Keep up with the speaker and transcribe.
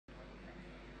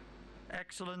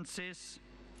Excellencies,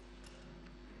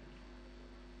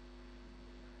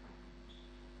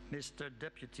 Mr.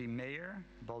 Deputy Mayor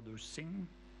Baldu Singh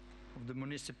of the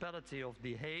Municipality of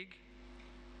The Hague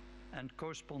and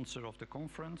co-sponsor of the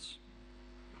conference,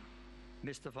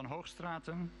 Mr. Van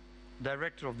Hoogstraten,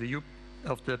 Director of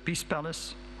the Peace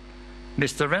Palace,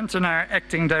 Mr. Rentenaar,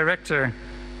 Acting Director,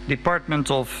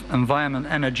 Department of Environment,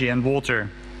 Energy and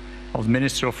Water of the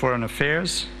Ministry of Foreign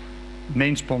Affairs,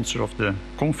 main sponsor of the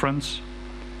conference,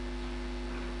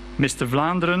 Mr.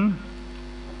 Vlaanderen,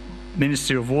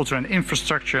 Ministry of Water and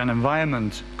Infrastructure and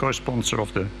Environment, co-sponsor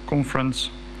of the conference,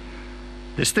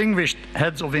 distinguished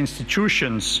heads of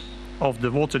institutions of the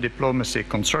Water Diplomacy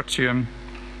Consortium,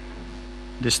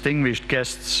 distinguished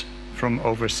guests from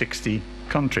over 60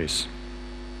 countries.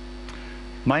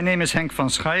 My name is Henk van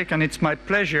Schaik, and it's my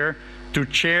pleasure to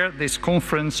chair this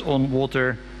conference on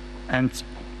water and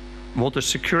water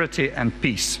security and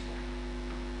peace.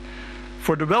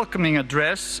 For the welcoming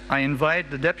address, I invite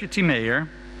the Deputy Mayor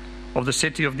of the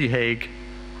City of The Hague,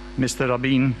 Mr.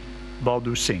 Rabin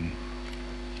Baldu Singh.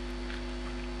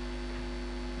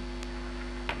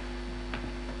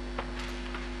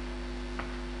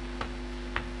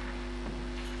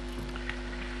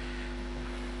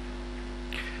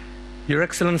 Your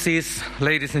Excellencies,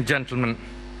 ladies and gentlemen,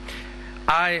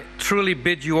 I truly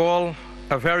bid you all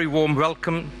a very warm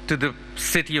welcome to the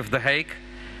City of The Hague,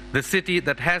 the city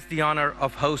that has the honor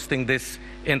of hosting this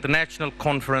international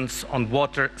conference on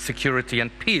water, security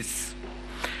and peace.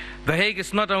 The Hague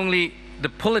is not only the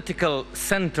political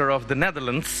center of the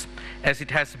Netherlands, as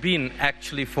it has been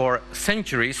actually for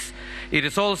centuries, it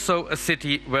is also a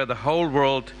city where the whole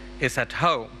world is at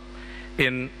home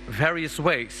in various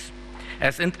ways.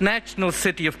 As International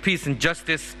City of Peace and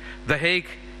Justice, The Hague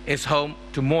is home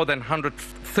to more than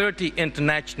 130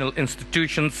 international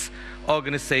institutions,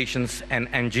 organizations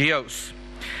and NGOs.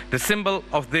 The symbol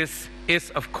of this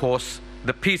is, of course,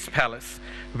 the Peace Palace,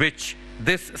 which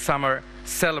this summer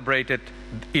celebrated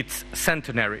its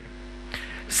centenary.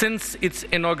 Since its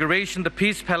inauguration, the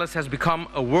Peace Palace has become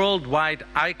a worldwide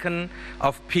icon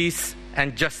of peace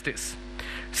and justice.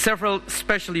 Several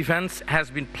special events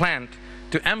have been planned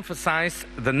to emphasize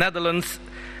the Netherlands'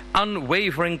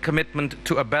 unwavering commitment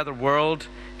to a better world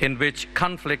in which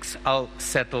conflicts are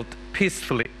settled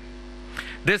peacefully.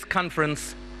 This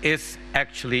conference is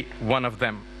actually one of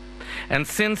them. And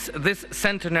since this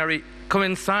centenary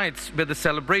coincides with the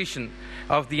celebration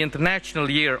of the International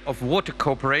Year of Water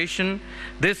Cooperation,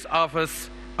 this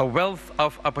offers a wealth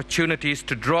of opportunities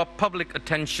to draw public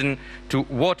attention to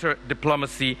water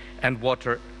diplomacy and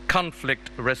water conflict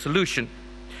resolution.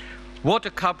 Water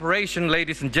cooperation,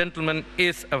 ladies and gentlemen,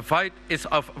 is of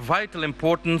vital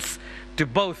importance to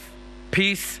both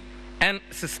peace and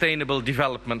sustainable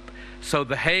development. So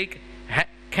The Hague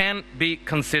can be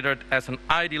considered as an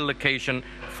ideal location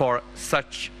for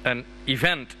such an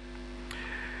event.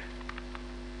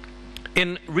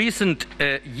 In recent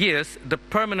years, the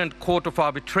Permanent Court of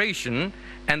Arbitration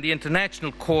and the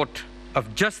International Court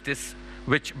of Justice,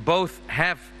 which both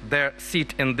have their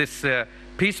seat in this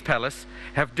Peace Palace,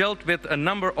 have dealt with a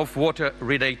number of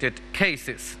water-related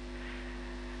cases.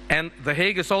 And The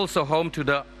Hague is also home to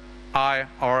the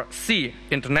IRC,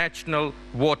 International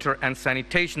Water and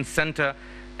Sanitation Center,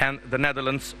 and the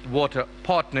Netherlands Water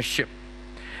Partnership.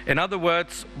 In other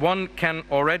words, one can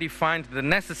already find the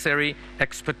necessary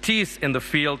expertise in the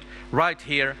field right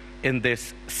here in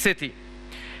this city.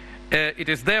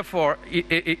 It therefore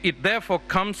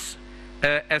comes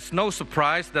as no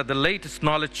surprise that the latest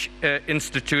Knowledge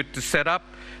Institute to set up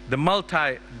the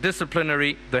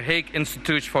multi-disciplinary The Hague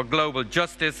Institute for Global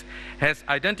Justice has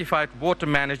identified water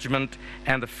management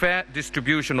and the fair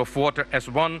distribution of water as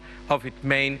one of its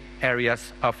main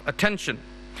areas of attention.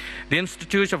 The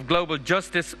Institute of Global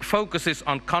Justice focuses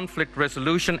on conflict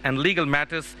resolution and legal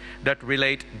matters that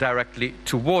relate directly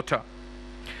to water.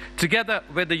 Together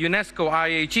with the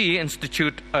UNESCO-IHE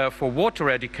Institute for Water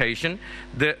Education,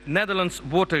 the Netherlands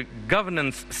Water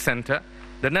Governance Center,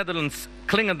 the Netherlands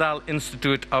Klingendahl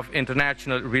Institute of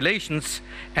International Relations,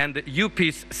 and the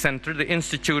UPC Center, the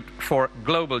Institute for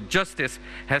Global Justice,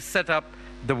 has set up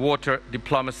the Water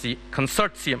Diplomacy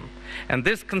Consortium. And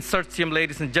this consortium,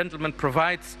 ladies and gentlemen,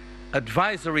 provides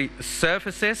advisory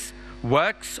services,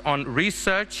 works on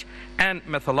research and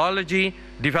methodology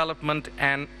development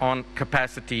and on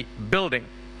capacity building.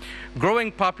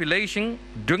 Growing population,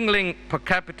 dwindling per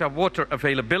capita water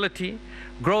availability,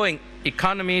 growing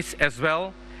economies as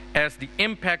well as the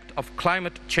impact of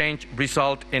climate change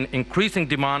result in increasing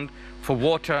demand for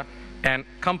water and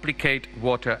complicate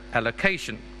water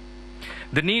allocation.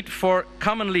 The need for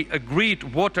commonly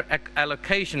agreed water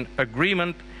allocation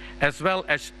agreement as well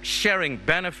as sharing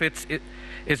benefits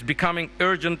is becoming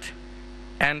urgent,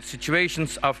 and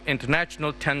situations of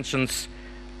international tensions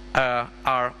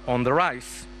are on the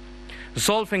rise.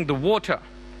 Solving the water,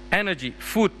 energy,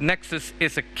 food nexus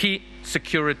is a key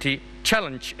security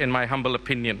challenge, in my humble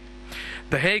opinion.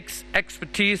 The Hague's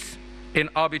expertise in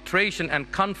arbitration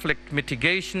and conflict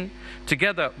mitigation,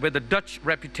 together with the Dutch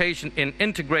reputation in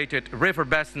integrated river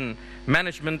basin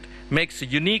management, makes a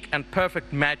unique and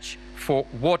perfect match for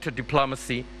water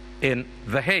diplomacy in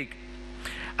The Hague.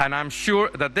 And I'm sure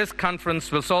that this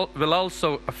conference will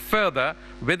also further,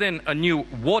 within a new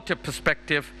water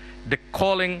perspective, the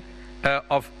calling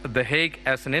of The Hague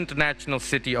as an international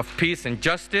city of peace and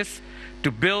justice,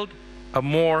 to build a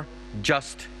more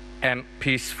just and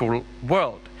peaceful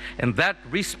world. In that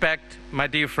respect, my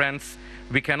dear friends,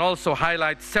 we can also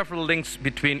highlight several links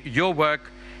between your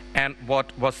work and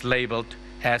what was labeled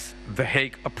as the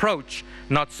Hague approach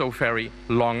not so very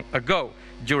long ago,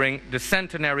 during the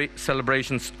centenary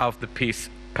celebrations of the Peace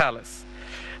Palace.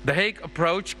 The Hague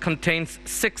approach contains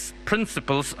 6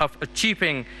 principles of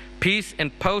achieving peace in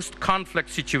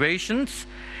post-conflict situations,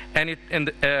 and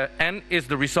is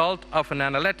the result of an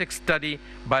analytic study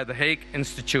by the Hague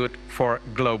Institute for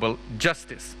Global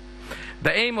Justice.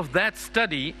 The aim of that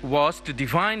study was to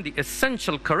define the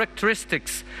essential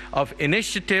characteristics of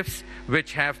initiatives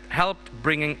which have helped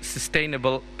bringing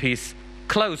sustainable peace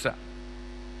closer.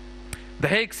 The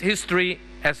Hague's history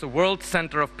as a world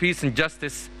center of peace and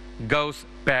justice goes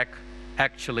back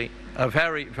actually a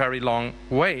very, very long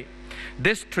way.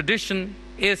 This tradition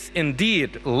is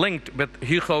indeed linked with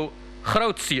Hugo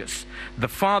Grotius, the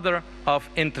father of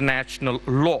international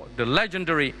law, the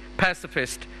legendary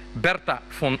pacifist Bertha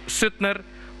von Suttner,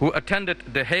 who attended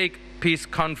the Hague Peace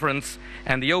Conference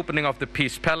and the opening of the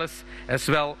Peace Palace, as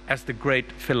well as the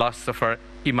great philosopher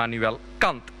Immanuel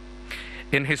Kant.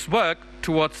 In his work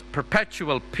Towards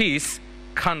Perpetual Peace,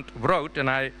 Kant wrote, and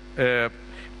I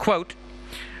quote,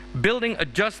 "Building a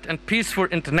just and peaceful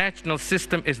international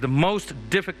system is the most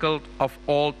difficult of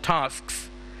all tasks,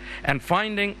 and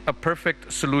finding a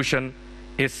perfect solution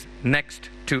is next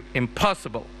to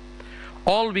impossible.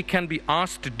 All we can be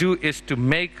asked to do is to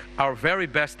make our very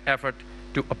best effort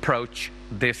to approach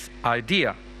this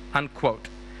idea," unquote.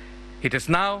 It is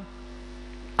now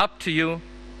up to you,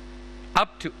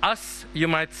 up to us, you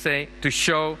might say, to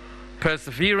show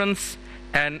perseverance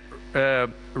and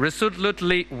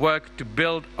resolutely work to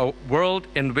build a world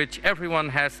in which everyone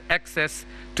has access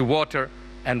to water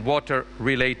and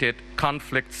water-related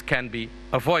conflicts can be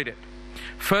avoided.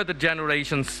 Further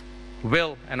generations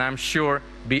will, and I'm sure,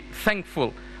 be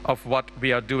thankful of what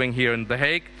we are doing here in The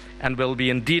Hague, and will be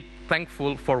indeed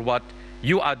thankful for what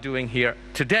you are doing here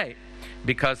today,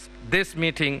 because this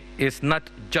meeting is not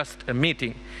just a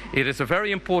meeting. It is a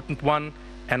very important one,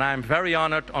 and I'm very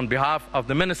honored on behalf of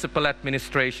the municipal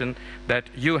administration that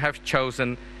you have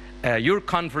chosen your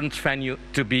conference venue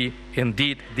to be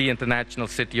indeed the International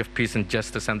City of Peace and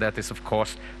Justice, and that is, of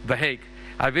course, The Hague.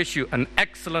 I wish you an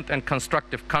excellent and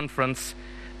constructive conference,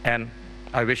 and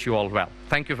I wish you all well.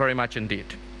 Thank you very much indeed.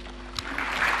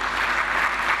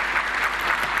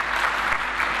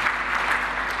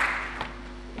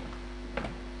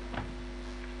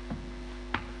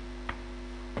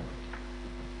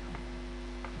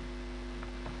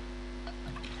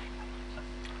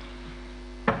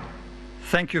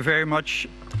 Thank you very much,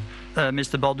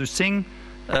 Mr. Baldu Singh,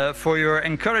 for your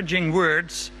encouraging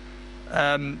words.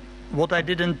 What I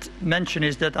didn't mention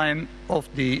is that I'm of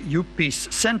the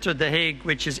UPeace Center The Hague,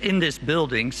 which is in this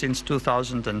building since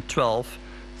 2012.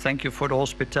 Thank you for the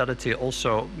hospitality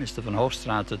also, Mr. Van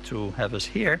Hoogstraten, to have us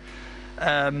here.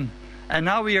 And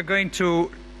now we are going to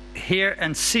hear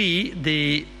and see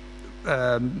the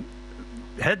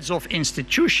heads of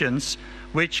institutions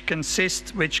which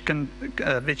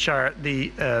are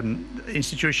the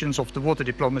institutions of the Water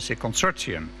Diplomacy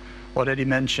Consortium, already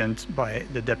mentioned by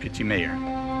the Deputy Mayor.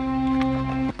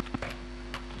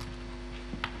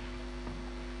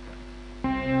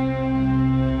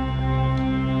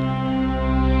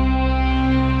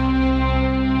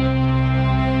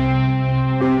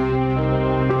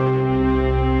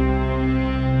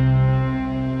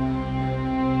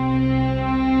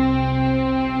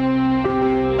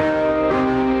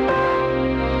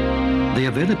 The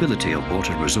availability of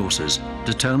water resources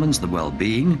determines the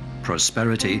well-being,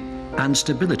 prosperity, and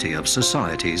stability of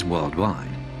societies worldwide.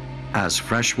 As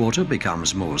fresh water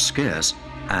becomes more scarce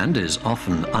and is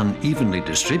often unevenly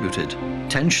distributed,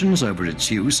 tensions over its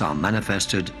use are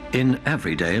manifested in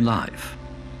everyday life.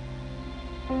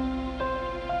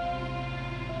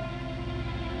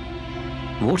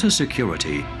 Water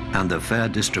security and the fair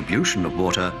distribution of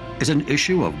water is an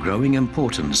issue of growing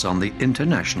importance on the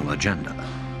international agenda.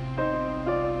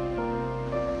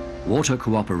 Water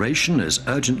cooperation is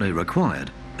urgently required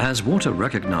as water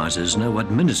recognizes no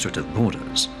administrative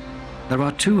borders. There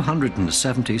are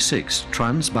 276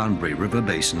 transboundary river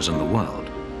basins in the world,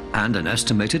 and an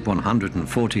estimated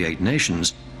 148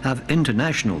 nations have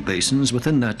international basins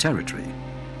within their territory.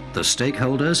 The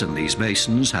stakeholders in these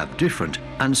basins have different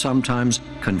and sometimes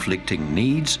conflicting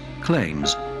needs,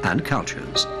 claims, and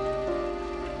cultures.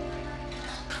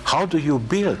 How do you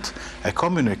build a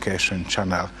communication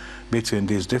channel between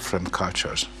these different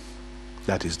cultures?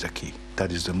 That is the key.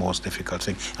 That is the most difficult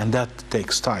thing. And that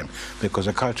takes time, because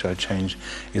a cultural change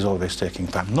is always taking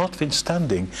time.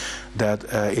 Notwithstanding that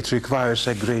it requires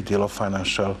a great deal of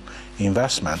financial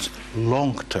investments,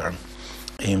 long-term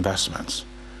investments.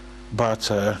 But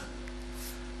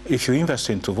if you invest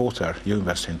into water, you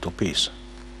invest into peace.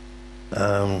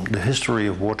 The history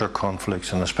of water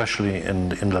conflicts, and especially in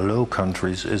the low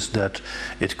countries, is that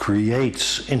it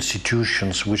creates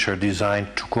institutions which are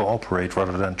designed to cooperate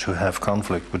rather than to have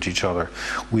conflict with each other.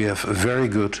 We have a very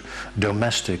good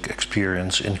domestic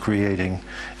experience in creating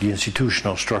the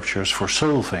institutional structures for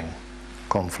solving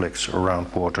conflicts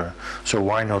around water, so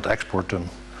why not export them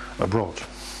abroad?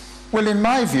 Well, in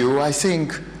my view, I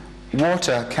think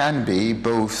water can be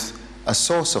both a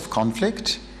source of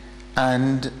conflict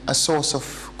and a source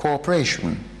of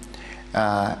cooperation.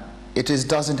 It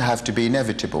doesn't have to be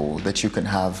inevitable that you can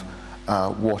have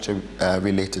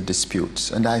water-related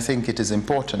disputes. And I think it is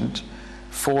important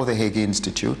for the Hague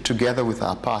Institute, together with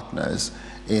our partners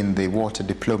in the Water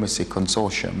Diplomacy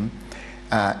Consortium,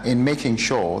 in making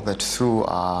sure that through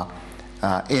our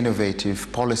innovative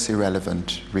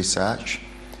policy-relevant research,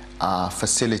 our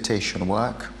facilitation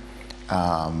work,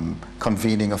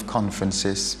 convening of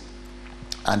conferences,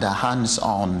 and a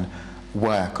hands-on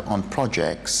work on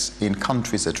projects in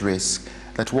countries at risk,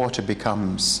 that water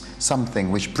becomes something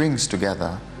which brings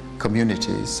together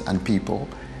communities and people,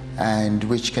 and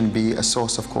which can be a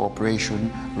source of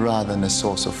cooperation rather than a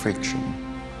source of friction.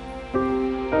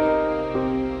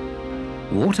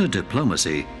 Water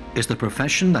diplomacy is the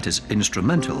profession that is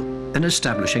instrumental in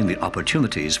establishing the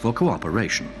opportunities for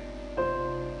cooperation.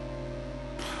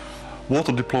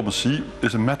 Water diplomacy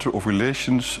is a matter of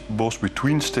relations both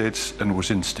between states and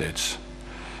within states.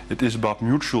 It is about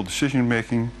mutual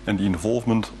decision-making and the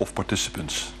involvement of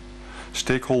participants.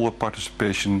 Stakeholder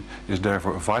participation is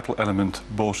therefore a vital element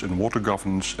both in water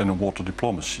governance and in water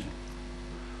diplomacy.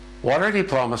 Water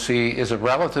diplomacy is a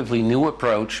relatively new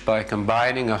approach by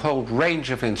combining a whole range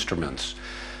of instruments: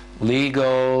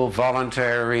 legal,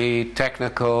 voluntary,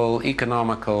 technical,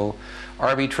 economical,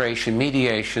 arbitration,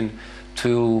 mediation,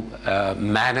 to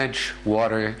manage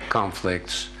water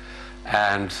conflicts,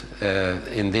 and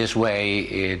in this way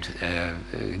it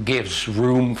gives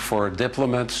room for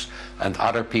diplomats and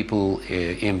other people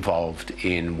involved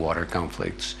in water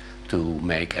conflicts to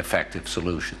make effective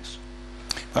solutions.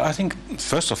 Well, I think,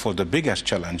 first of all, the biggest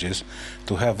challenge is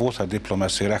to have water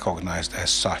diplomacy recognized as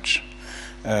such,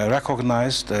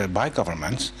 recognized by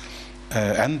governments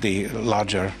and the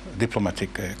larger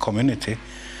diplomatic community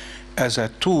as a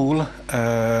tool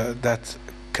that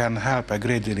can help a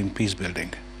great deal in peace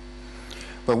building.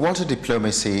 But water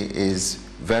diplomacy is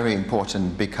very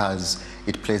important because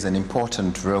it plays an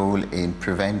important role in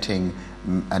preventing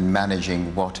and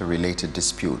managing water-related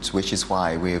disputes, which is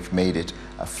why we have made it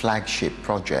a flagship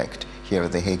project here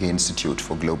at the Hague Institute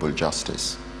for Global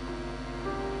Justice.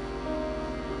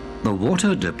 The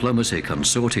Water Diplomacy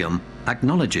Consortium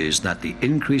acknowledges that the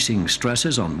increasing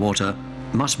stresses on water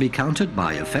must be countered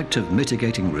by effective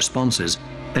mitigating responses,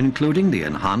 including the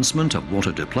enhancement of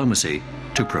water diplomacy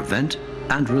to prevent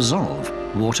and resolve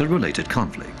water-related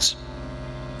conflicts.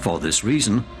 For this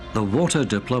reason, the Water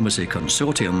Diplomacy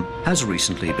Consortium has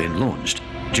recently been launched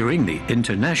during the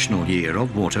International Year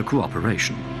of Water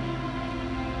Cooperation.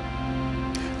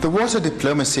 The Water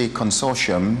Diplomacy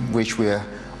Consortium, which we're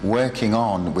working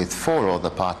on with 4 other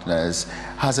partners,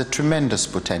 has a tremendous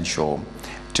potential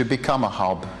to become a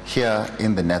hub here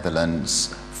in the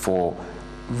Netherlands for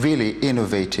really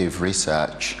innovative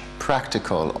research,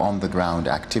 practical on-the-ground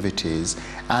activities,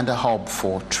 and a hub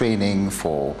for training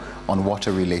on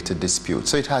water-related disputes.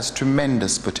 So it has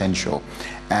tremendous potential,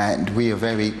 and we are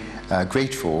very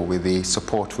grateful with the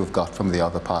support we've got from the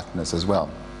other partners as well.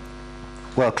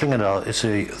 Well, Klingendahl is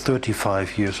a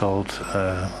 35 years old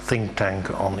think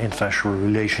tank on international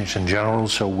relations in general,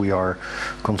 so we are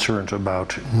concerned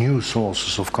about new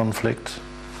sources of conflict,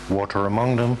 water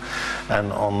among them,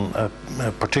 and on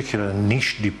a particular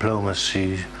niche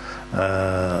diplomacy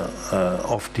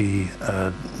of the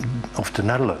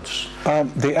Netherlands.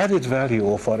 The added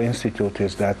value of our institute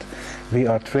is that we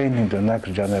are training the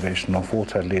next generation of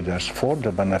water leaders for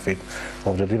the benefit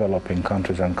of the developing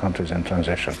countries and countries in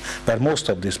transition, where most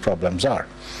of these problems are.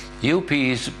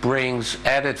 UPs brings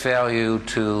added value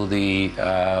to the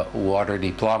water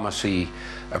diplomacy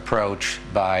approach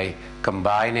by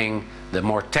combining the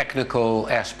more technical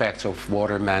aspects of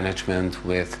water management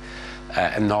with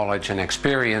knowledge and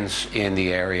experience in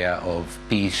the area of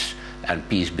peace and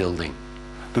peace building.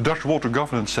 The Dutch Water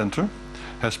Governance Center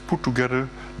has put together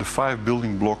the 5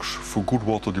 building blocks for good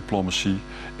water diplomacy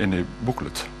in a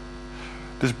booklet.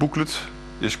 This booklet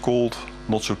is called,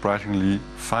 not surprisingly,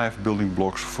 5 building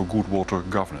blocks for good water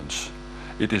governance.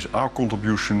 It is our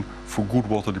contribution for good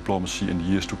water diplomacy in the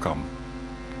years to come.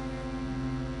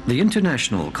 The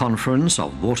International Conference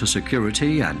of Water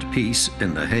Security and Peace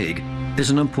in The Hague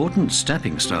is an important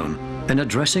stepping stone in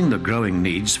addressing the growing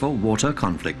needs for water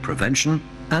conflict prevention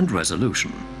and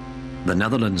resolution. The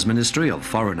Netherlands Ministry of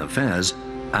Foreign Affairs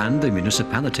and the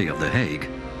Municipality of The Hague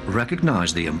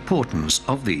recognize the importance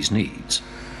of these needs.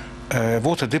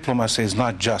 Water diplomacy is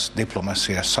not just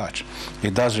diplomacy as such.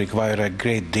 It does require a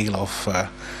great deal of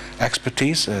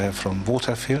expertise from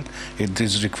water field. It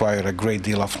does require a great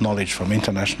deal of knowledge from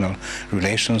international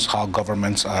relations, how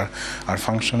governments are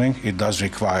functioning. It does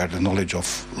require the knowledge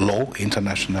of law,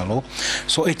 international law.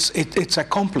 So it's a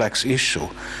complex issue,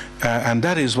 and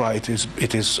that is why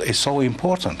it is so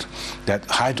important that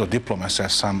hydrodiplomacy,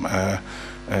 as some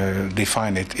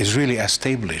define it, is really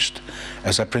established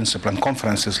as a principle, and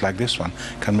conferences like this one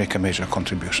can make a major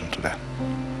contribution to that.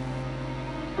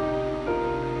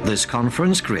 This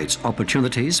conference creates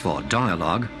opportunities for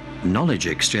dialogue, knowledge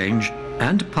exchange,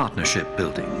 and partnership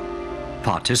building.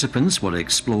 Participants will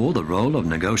explore the role of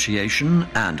negotiation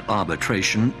and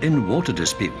arbitration in water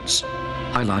disputes,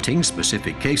 highlighting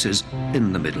specific cases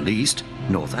in the Middle East,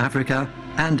 North Africa,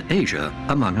 and Asia,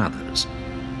 among others.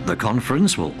 The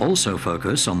conference will also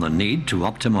focus on the need to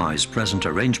optimize present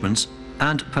arrangements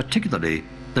and particularly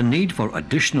the need for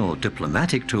additional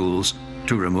diplomatic tools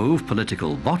to remove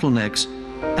political bottlenecks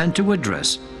and to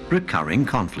address recurring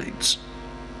conflicts.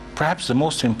 Perhaps the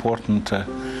most important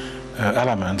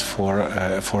element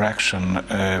for action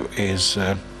is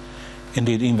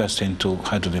indeed invest into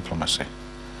hydrodiplomacy.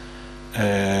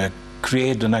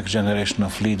 Create the next generation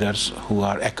of leaders who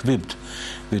are equipped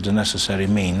with the necessary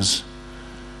means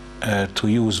to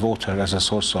use water as a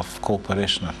source of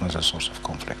cooperation and as a source of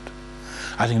conflict.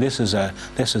 I think this is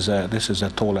a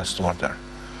tallest order.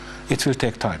 It will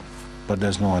take time, but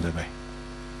there's no other way.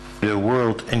 The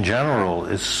world in general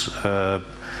is,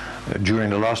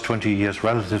 during the last 20 years,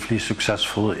 relatively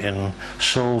successful in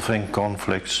solving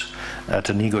conflicts at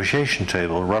the negotiation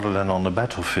table rather than on the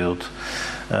battlefield.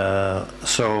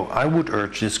 So I would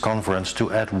urge this conference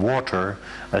to add water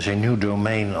as a new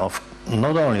domain of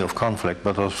not only of conflict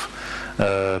but of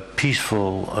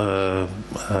peaceful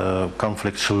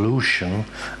conflict solution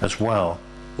as well.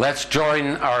 Let's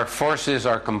join our forces,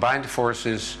 our combined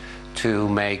forces, to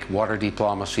make water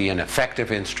diplomacy an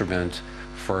effective instrument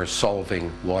for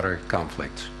solving water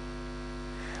conflicts.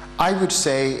 I would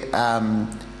say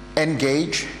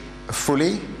engage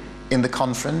fully in the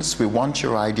conference. We want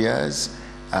your ideas,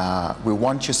 we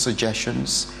want your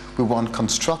suggestions, we want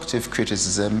constructive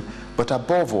criticism, but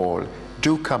above all,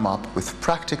 do come up with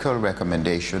practical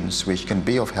recommendations which can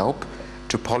be of help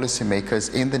to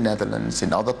policymakers in the Netherlands,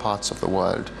 in other parts of the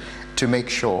world, to make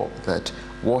sure that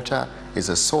water is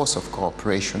a source of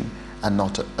cooperation and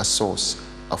not a source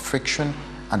of friction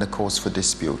and a cause for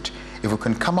dispute. If we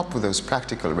can come up with those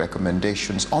practical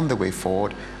recommendations on the way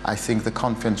forward, I think the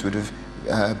conference would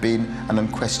have been an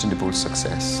unquestionable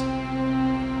success.